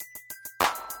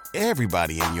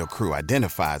Everybody in your crew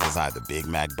identifies as either Big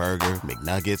Mac Burger,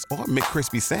 McNuggets, or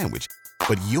McCrispy Sandwich.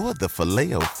 But you're the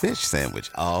Filet-O-Fish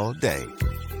Sandwich all day.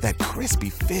 That crispy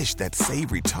fish, that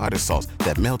savory tartar sauce,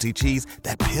 that melty cheese,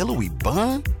 that pillowy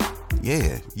bun.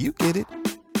 Yeah, you get it.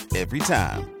 Every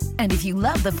time. And if you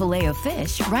love the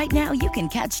Filet-O-Fish, right now you can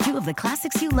catch two of the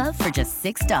classics you love for just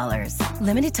 $6.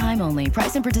 Limited time only.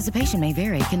 Price and participation may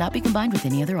vary. Cannot be combined with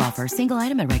any other offer. Single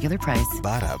item at regular price.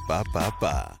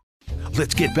 Ba-da-ba-ba-ba.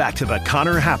 Let's get back to the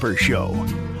Connor Happer Show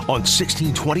on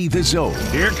 1620 The Zone.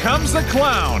 Here comes the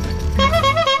clown.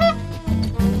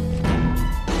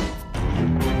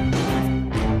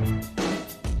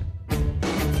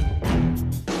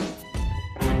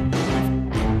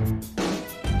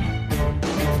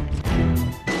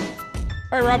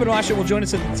 All right, Robin Washington will join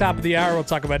us at the top of the hour. We'll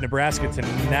talk about Nebraska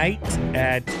tonight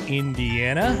at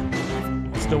Indiana.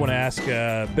 I still want to ask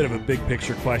a bit of a big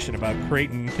picture question about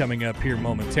Creighton coming up here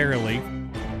momentarily.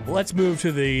 Let's move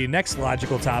to the next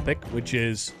logical topic, which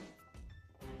is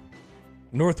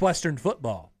Northwestern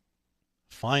football.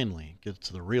 Finally, get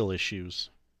to the real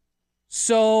issues.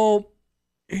 So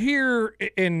here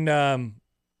in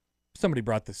somebody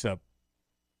brought this up.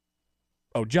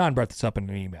 Oh, John brought this up in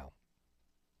an email.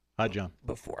 Hi, John.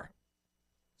 Before.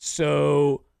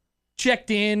 So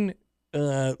checked in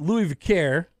Louis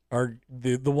Vicaire, or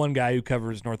the one guy who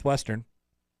covers Northwestern,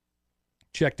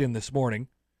 checked in this morning.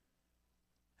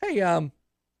 Hey,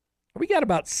 we got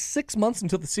about 6 months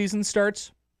until the season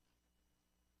starts.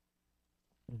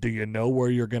 Do you know where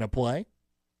you're going to play?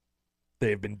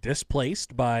 They have been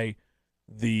displaced by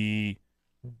the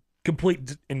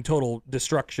complete and total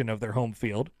destruction of their home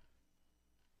field,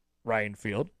 Ryan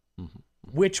Field,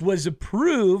 which was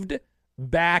approved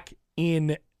back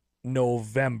in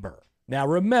November. Now,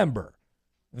 remember,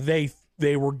 they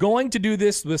were going to do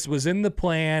this. This was in the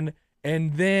plan,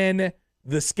 and then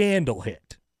the scandal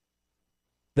hit.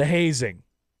 The hazing,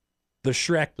 the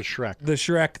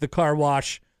Shrek, the car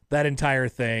wash, that entire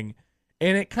thing.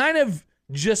 And it kind of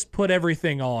just put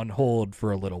everything on hold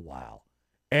for a little while.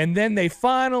 And then they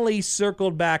finally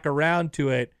circled back around to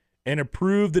it and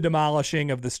approved the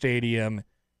demolishing of the stadium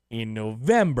in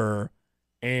November.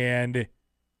 And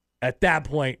at that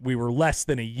point, we were less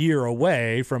than a year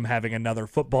away from having another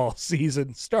football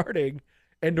season starting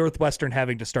and Northwestern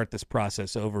having to start this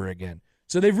process over again.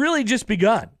 So they've really just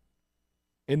begun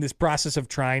in this process of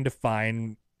trying to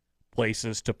find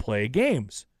places to play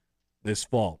games this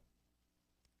fall.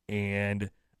 And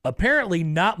apparently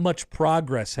not much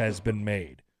progress has been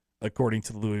made, according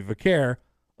to Louis Vicaire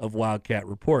of Wildcat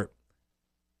Report.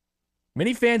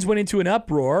 Many fans went into an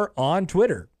uproar on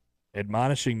Twitter,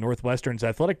 admonishing Northwestern's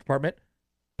athletic department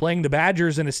playing the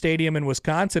Badgers in a stadium in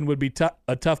Wisconsin would be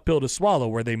a tough pill to swallow,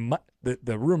 where they might,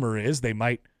 the rumor is they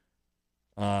might,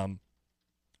 well,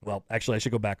 actually, I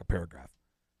should go back a paragraph.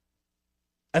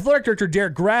 Athletic Director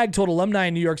Derek Gregg told alumni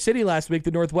in New York City last week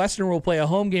that Northwestern will play a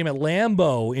home game at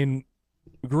Lambeau in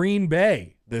Green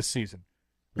Bay this season.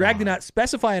 Gregg did not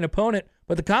specify an opponent,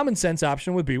 but the common sense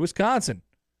option would be Wisconsin.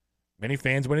 Many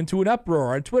fans went into an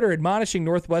uproar on Twitter admonishing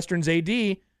Northwestern's AD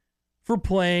for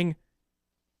playing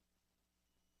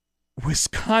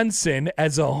Wisconsin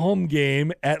as a home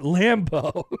game at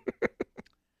Lambeau.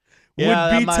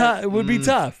 It would be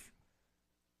tough.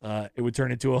 It would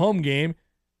turn into a home game.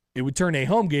 It would turn a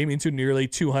home game into nearly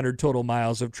 200 total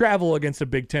miles of travel against a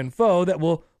Big Ten foe that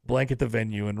will blanket the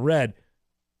venue in red.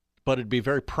 But it'd be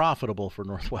very profitable for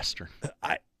Northwestern.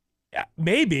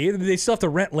 Maybe. They still have to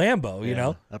rent Lambeau, you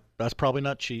know? That's probably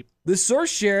not cheap. The source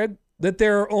shared that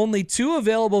there are only two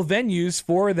available venues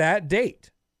for that date.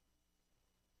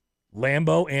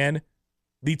 Lambeau and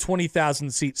the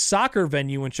 20,000-seat soccer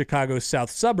venue in Chicago's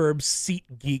south suburbs,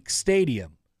 SeatGeek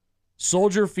Stadium.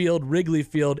 Soldier Field, Wrigley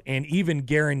Field, and even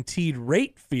Guaranteed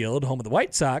Rate Field, home of the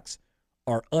White Sox,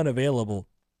 are unavailable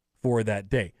for that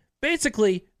day.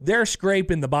 Basically, they're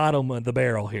scraping the bottom of the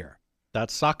barrel here. That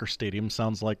soccer stadium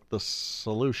sounds like the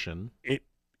solution.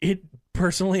 It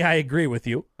personally, I agree with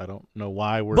you. I don't know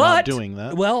why we're not doing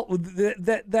that. Well,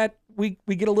 that we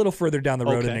get a little further down the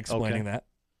road in explaining that.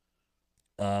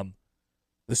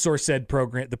 The source said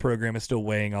the program is still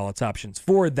weighing all its options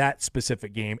for that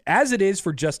specific game, as it is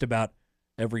for just about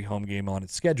every home game on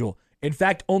its schedule. In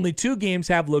fact, only two games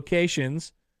have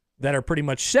locations that are pretty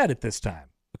much set at this time,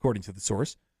 according to the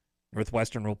source.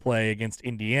 Northwestern will play against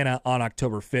Indiana on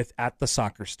October 5th at the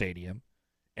soccer stadium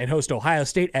and host Ohio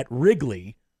State at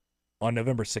Wrigley on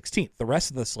November 16th. The rest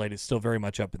of the slate is still very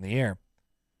much up in the air.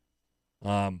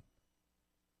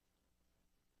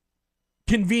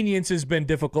 Convenience has been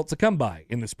difficult to come by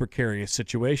in this precarious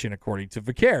situation, according to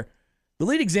Vicaire. The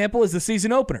lead example is the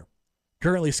season opener.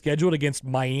 currently scheduled against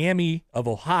Miami of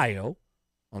Ohio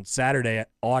on Saturday,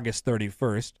 August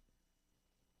 31st.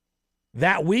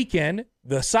 That weekend,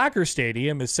 the soccer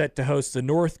stadium is set to host the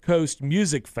North Coast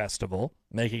Music Festival,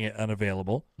 making it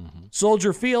unavailable.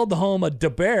 Soldier Field, the home of the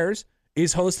Bears,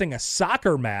 is hosting a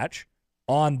soccer match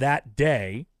on that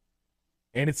day.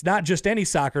 And it's not just any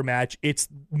soccer match, it's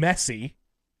Messi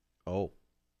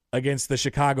against the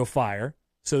Chicago Fire.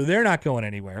 So they're not going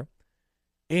anywhere.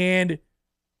 And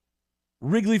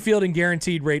Wrigley Field and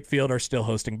Guaranteed Rate Field are still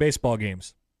hosting baseball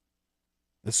games.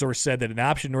 The source said that an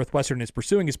option Northwestern is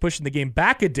pursuing is pushing the game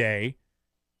back a day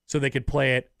so they could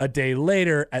play it a day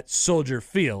later at Soldier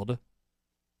Field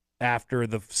after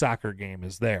the soccer game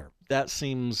is there. That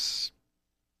seems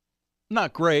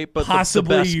not great, but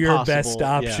possibly the best your possible. best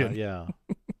option. Yeah.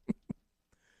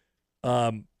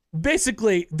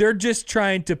 Basically, they're just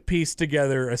trying to piece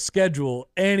together a schedule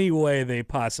any way they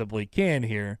possibly can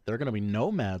here. They're going to be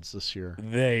nomads this year.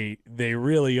 They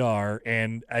really are,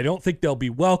 and I don't think they'll be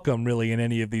welcome really in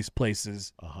any of these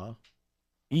places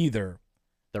either.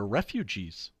 They're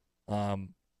refugees.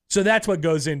 So that's what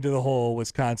goes into the whole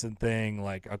Wisconsin thing.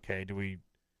 Like, okay, we're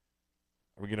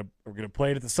gonna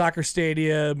play it at the soccer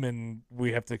stadium, and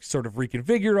we have to sort of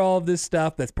reconfigure all of this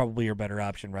stuff. That's probably your better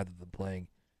option rather than playing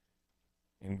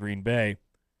in Green Bay.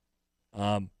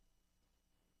 The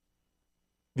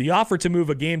offer to move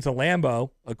a game to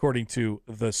Lambeau, according to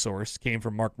the source, came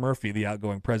from Mark Murphy, the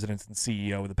outgoing president and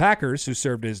CEO of the Packers, who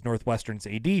served as Northwestern's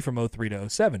AD from 2003 to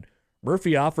 2007.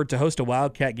 Murphy offered to host a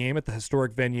Wildcat game at the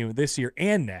historic venue this year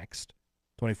and next,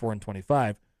 24 and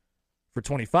 25. For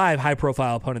 25,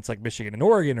 high-profile opponents like Michigan and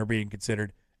Oregon are being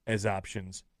considered as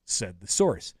options, said the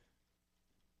source.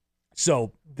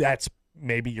 So that's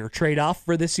maybe your trade-off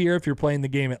for this year if you're playing the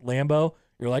game at Lambeau.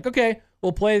 You're like, okay,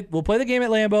 we'll play the game at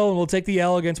Lambeau, and we'll take the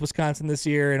L against Wisconsin this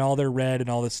year and all their red and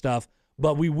all this stuff,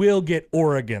 but we will get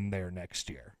Oregon there next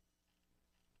year.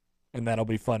 And that'll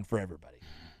be fun for everybody.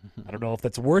 I don't know if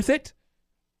that's worth it.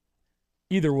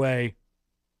 Either way,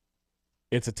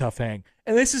 it's a tough hang.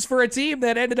 And this is for a team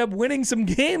that ended up winning some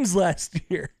games last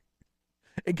year.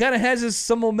 It kind of has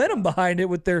some momentum behind it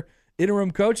with their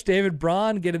interim coach, David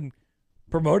Braun, getting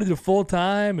promoted to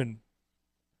full-time, and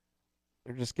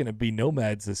they're just going to be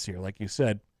nomads this year, like you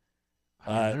said.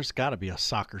 There's got to be a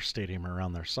soccer stadium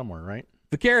around there somewhere, right?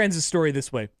 The Care ends the story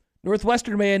this way.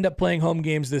 Northwestern may end up playing home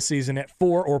games this season at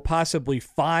 4 or possibly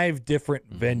 5 different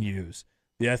venues.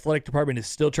 The athletic department is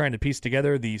still trying to piece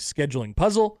together the scheduling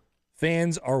puzzle.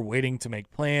 Fans are waiting to make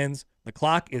plans. The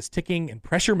clock is ticking and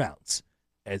pressure mounts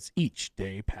as each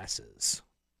day passes.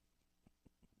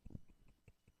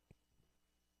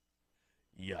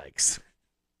 Yikes.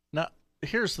 Now,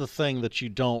 here's the thing that you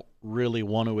don't really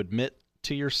want to admit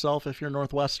to yourself if you're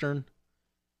Northwestern.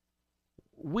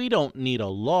 We don't need a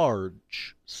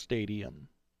large stadium.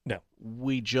 No.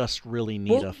 We just really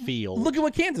need a field. Look at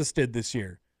what Kansas did this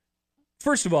year.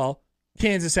 First of all,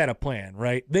 Kansas had a plan,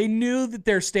 right? They knew that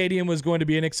their stadium was going to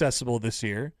be inaccessible this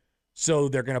year, so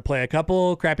they're going to play a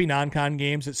couple crappy non-con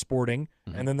games at Sporting,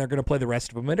 and then they're going to play the rest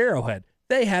of them at Arrowhead.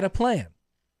 They had a plan,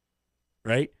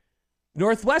 right?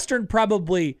 Northwestern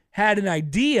probably had an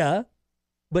idea,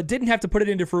 but didn't have to put it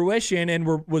into fruition and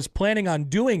was planning on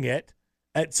doing it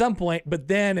at some point, but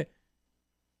then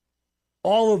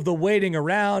all of the waiting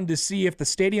around to see if the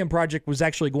stadium project was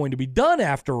actually going to be done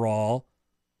after all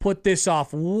put this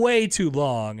off way too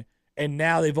long, and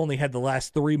now they've only had the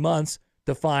last 3 months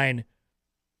to find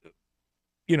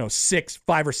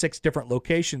 5 or 6 different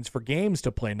locations for games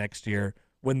to play next year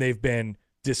when they've been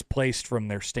displaced from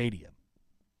their stadium.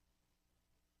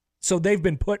 So they've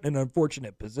been put in an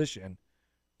unfortunate position,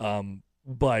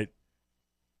 but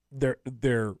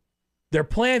their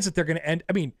plans that they're going to end.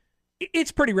 I mean,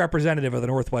 it's pretty representative of the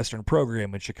Northwestern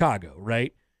program in Chicago,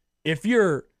 right? If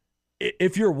you're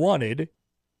wanted,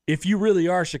 if you really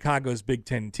are Chicago's Big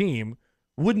Ten team,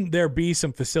 wouldn't there be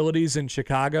some facilities in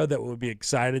Chicago that would be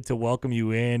excited to welcome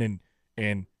you in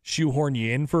and shoehorn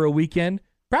you in for a weekend?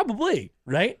 Probably,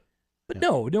 right? But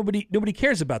no, nobody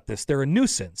cares about this. They're a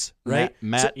nuisance, right?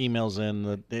 Matt emails in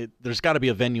that there's got to be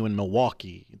a venue in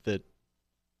Milwaukee that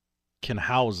can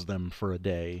house them for a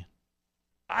day.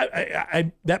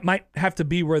 I that might have to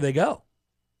be where they go.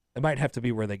 It might have to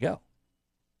be where they go.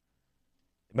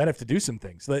 They might have to do some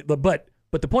things.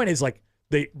 But the point is, like,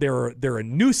 they're a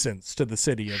nuisance to the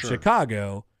city of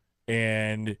Chicago,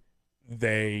 and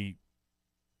they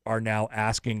are now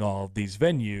asking all of these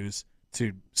venues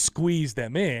to squeeze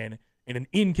them in an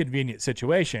inconvenient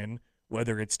situation,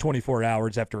 whether it's 24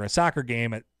 hours after a soccer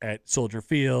game at Soldier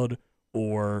Field,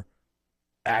 or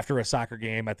after a soccer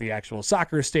game at the actual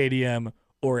soccer stadium,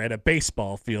 or at a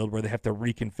baseball field where they have to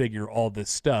reconfigure all this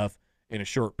stuff in a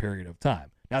short period of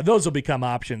time. Now, those will become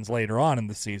options later on in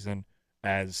the season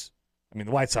the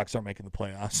White Sox aren't making the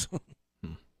playoffs.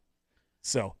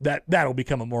 So that'll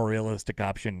become a more realistic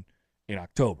option in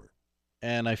October.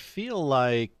 And I feel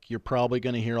like you're probably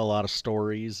going to hear a lot of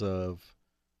stories of,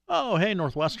 oh, hey,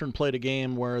 Northwestern played a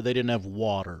game where they didn't have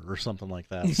water or something like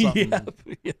that. Yeah.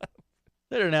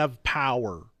 They didn't have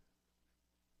power.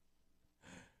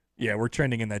 Yeah, we're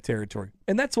trending in that territory.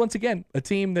 And that's, once again, a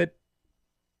team that,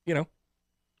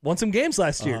 won some games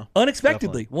last year.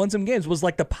 Unexpectedly, definitely. won some games. Was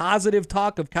like the positive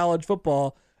talk of college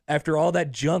football after all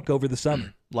that junk over the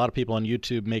summer. A lot of people on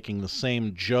YouTube making the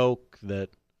same joke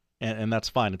and that's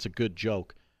fine. It's a good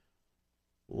joke.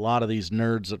 A lot of these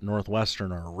nerds at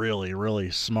Northwestern are really,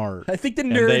 really smart. I think the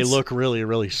nerds... And they look really,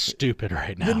 really stupid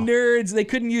right now. The nerds, they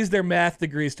couldn't use their math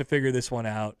degrees to figure this one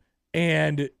out.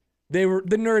 And the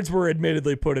nerds were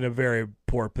admittedly put in a very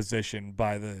poor position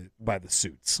by the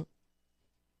suits.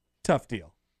 Tough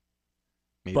deal.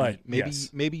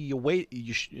 Maybe you wait.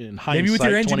 In hindsight, maybe with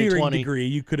your engineering 2020, degree,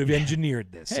 you could have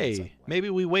engineered this. Hey,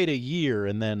 maybe we wait a year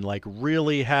and then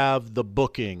really have the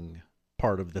booking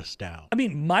part of this down. I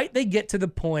mean, might they get to the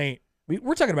point?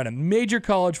 We're talking about a major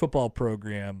college football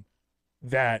program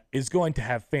that is going to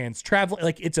have fans traveling.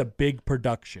 Like, it's a big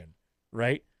production,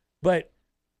 right? But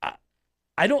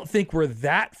I don't think we're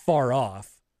that far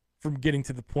off from getting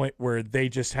to the point where they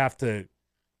just have to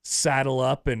saddle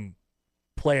up and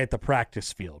play at the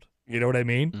practice field. You know what I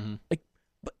mean? Mm-hmm.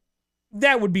 But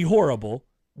that would be horrible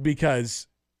because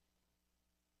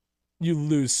you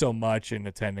lose so much in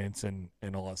attendance and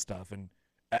all that stuff. And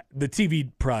the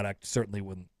TV product certainly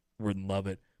wouldn't love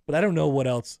it. But I don't know what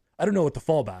else. I don't know what the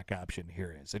fallback option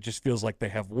here is. It just feels like they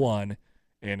have one,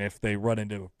 and if they run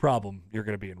into a problem, you're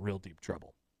going to be in real deep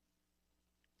trouble.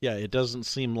 Yeah, it doesn't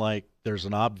seem like there's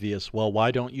an obvious, well,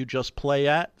 why don't you just play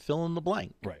at fill in the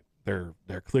blank? Right. There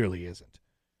clearly isn't.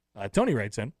 Tony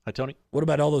writes in. Hi, Tony. What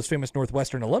about all those famous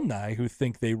Northwestern alumni who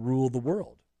think they rule the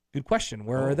world? Good question.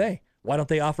 Where are they? Why don't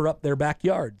they offer up their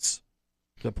backyards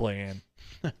to play in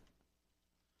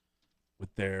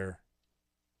with their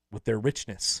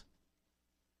richness?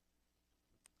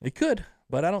 They could,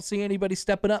 but I don't see anybody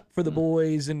stepping up for the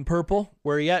boys in purple.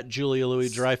 Where are you at, Julia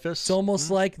Louis-Dreyfus? It's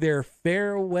almost like they're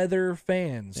fair weather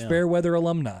fans, fair weather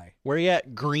alumni. Where are you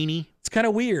at, Greenie? It's kind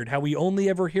of weird how we only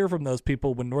ever hear from those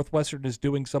people when Northwestern is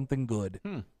doing something good.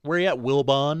 Where are you at,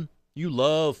 Wilbon? You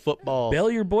love football. Bail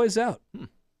your boys out.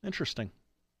 Interesting.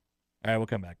 All right, we'll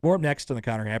come back. More up next on the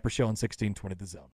Connor Happer Show on 1620 The Zone.